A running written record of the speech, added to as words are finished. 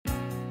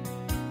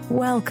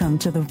Welcome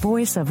to the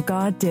Voice of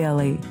God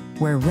Daily,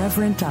 where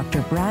Reverend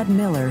Dr. Brad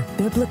Miller,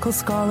 biblical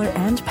scholar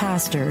and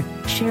pastor,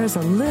 shares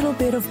a little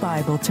bit of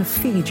Bible to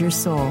feed your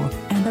soul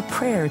and a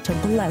prayer to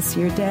bless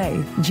your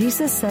day.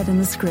 Jesus said in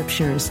the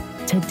scriptures,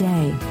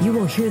 "Today you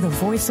will hear the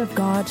voice of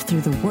God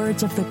through the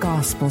words of the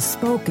gospel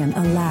spoken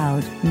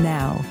aloud."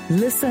 Now,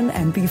 listen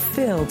and be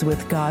filled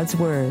with God's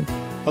word.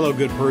 Hello,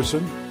 good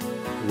person.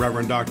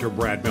 Reverend Dr.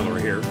 Brad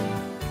Miller here,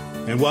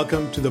 and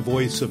welcome to the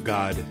Voice of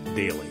God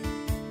Daily,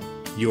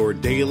 your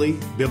daily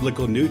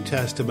biblical New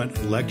Testament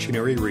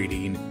lectionary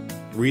reading,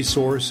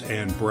 resource,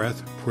 and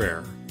breath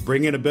prayer.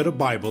 Bring in a bit of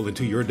Bible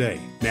into your day.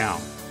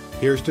 Now,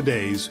 here's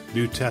today's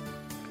New Testament.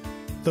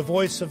 The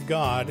Voice of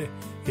God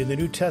in the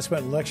New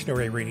Testament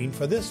lectionary reading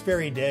for this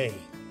very day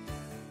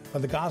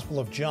from the Gospel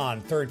of John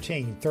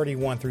 13,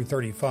 31 through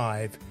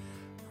 35,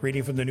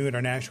 reading from the New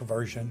International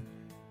Version.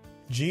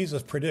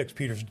 Jesus predicts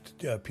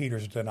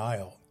Peter's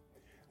denial.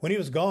 When he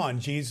was gone,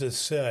 Jesus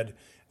said,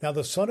 "Now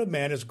the Son of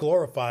Man is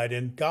glorified,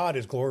 and God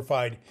is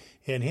glorified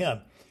in him.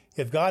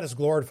 If God is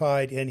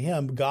glorified in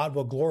him, God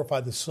will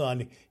glorify the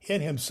Son in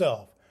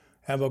himself,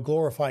 and will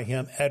glorify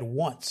him at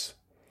once.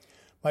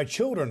 My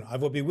children, I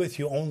will be with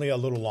you only a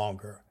little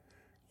longer.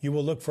 You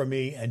will look for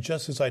me, and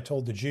just as I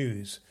told the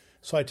Jews,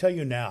 so I tell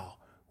you now,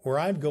 where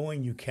I'm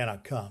going, you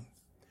cannot come.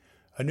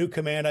 A new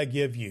command I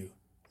give you,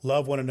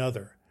 love one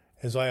another.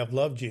 As I have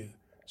loved you,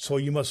 so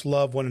you must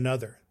love one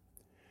another.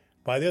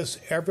 By this,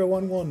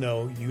 everyone will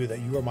know that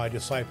you are my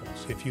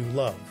disciples, if you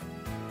love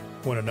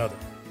one another."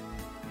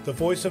 The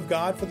voice of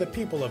God for the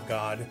people of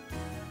God.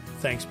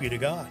 Thanks be to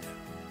God.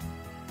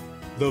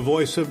 The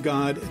Voice of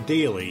God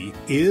Daily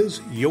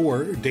is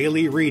your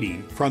daily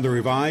reading from the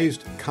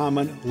Revised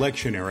Common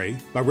Lectionary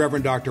by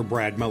Reverend Dr.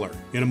 Brad Miller.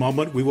 In a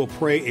moment, we will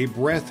pray a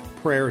breath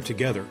prayer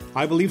together.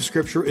 I believe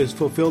Scripture is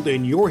fulfilled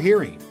in your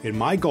hearing, and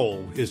my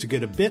goal is to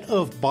get a bit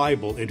of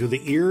Bible into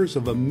the ears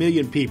of 1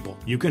 million people.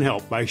 You can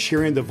help by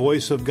sharing the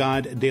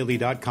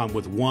voiceofgoddaily.com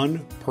with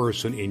one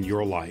person in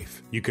your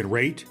life. You can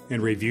rate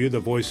and review the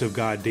Voice of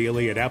God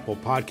Daily at Apple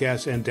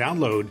Podcasts and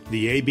download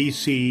the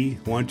ABC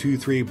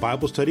 123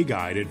 Bible Study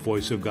Guide at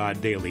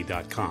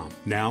voiceofgoddaily.com.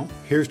 Now,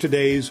 here's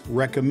today's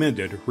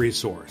recommended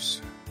resource.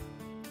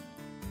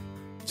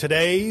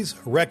 Today's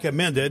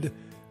recommended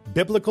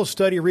biblical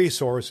study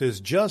resource is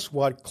just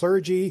what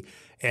clergy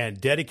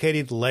and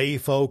dedicated lay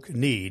folk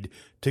need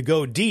to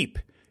go deep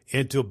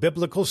into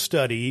biblical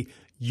study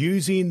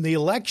using the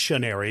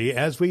lectionary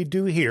as we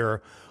do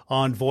here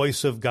on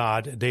Voice of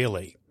God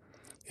Daily.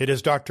 It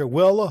is Dr.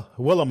 Will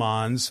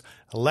Willimon's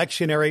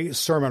lectionary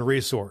sermon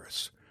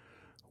resource.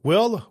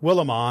 Will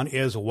Willimon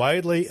is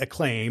widely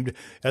acclaimed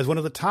as one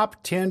of the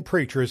top 10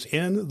 preachers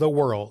in the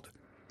world.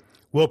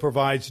 Will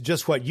provides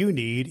just what you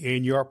need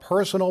in your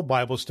personal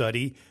Bible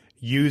study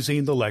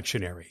using the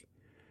lectionary.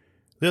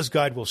 This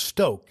guide will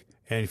stoke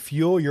and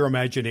fuel your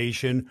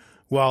imagination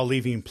while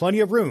leaving plenty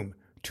of room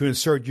to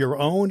insert your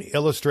own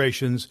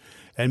illustrations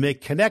and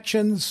make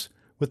connections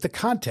with the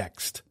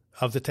context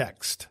of the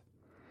text.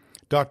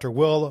 Dr.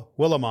 Will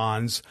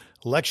Willimon's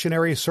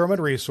lectionary sermon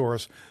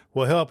resource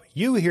will help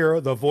you hear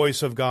the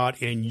voice of God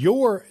in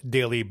your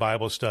daily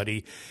Bible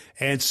study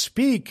and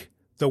speak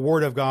the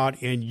Word of God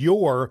in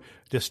your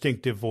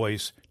distinctive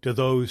voice to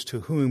those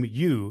to whom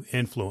you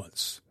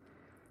influence.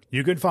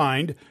 You can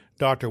find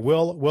Dr.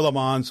 Will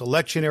Willimon's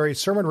lectionary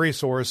sermon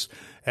resource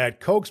at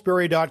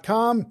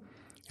Cokesbury.com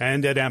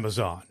and at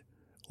Amazon.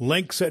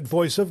 Links at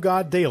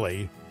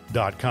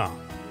voiceofgoddaily.com.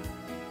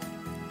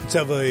 Let's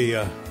have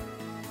a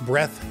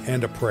breath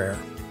and a prayer.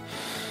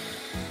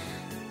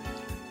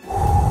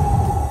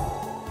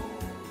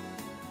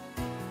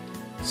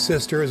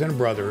 Sisters and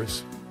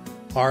brothers,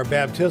 our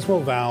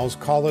baptismal vows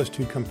call us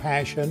to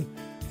compassion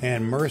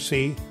and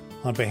mercy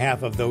on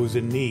behalf of those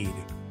in need.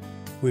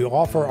 We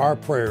offer our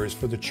prayers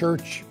for the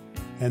church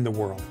and the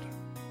world.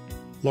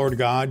 Lord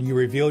God, you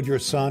revealed your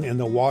Son in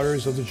the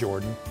waters of the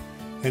Jordan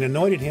and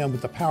anointed him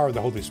with the power of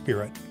the Holy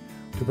Spirit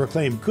to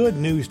proclaim good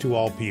news to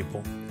all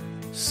people.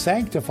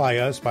 Sanctify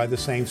us by the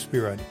same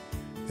Spirit,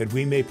 that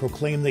we may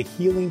proclaim the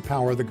healing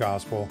power of the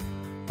gospel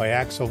by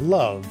acts of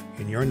love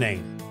in your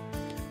name.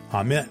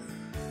 Amen.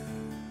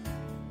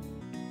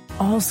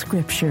 All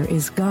Scripture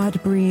is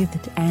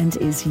God-breathed and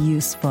is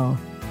useful.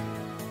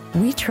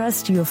 We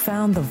trust you have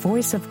found the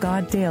Voice of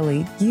God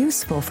Daily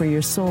useful for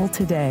your soul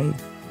today.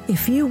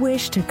 If you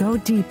wish to go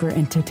deeper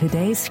into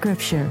today's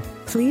Scripture,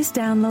 please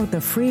download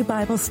the free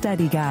Bible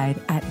study guide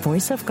at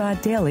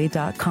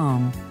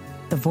voiceofgoddaily.com.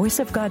 The Voice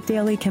of God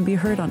Daily can be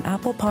heard on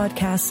Apple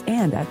Podcasts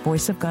and at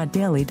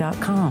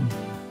voiceofgoddaily.com.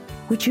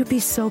 Would you be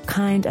so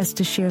kind as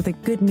to share the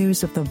good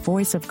news of the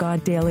Voice of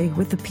God Daily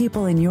with the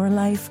people in your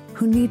life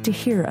who need to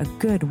hear a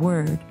good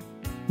word?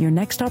 Your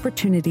next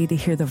opportunity to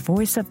hear the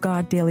Voice of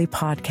God Daily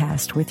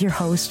podcast with your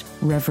host,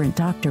 Reverend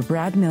Dr.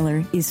 Brad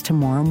Miller, is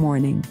tomorrow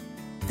morning.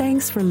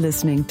 Thanks for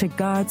listening to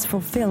God's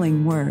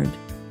fulfilling Word.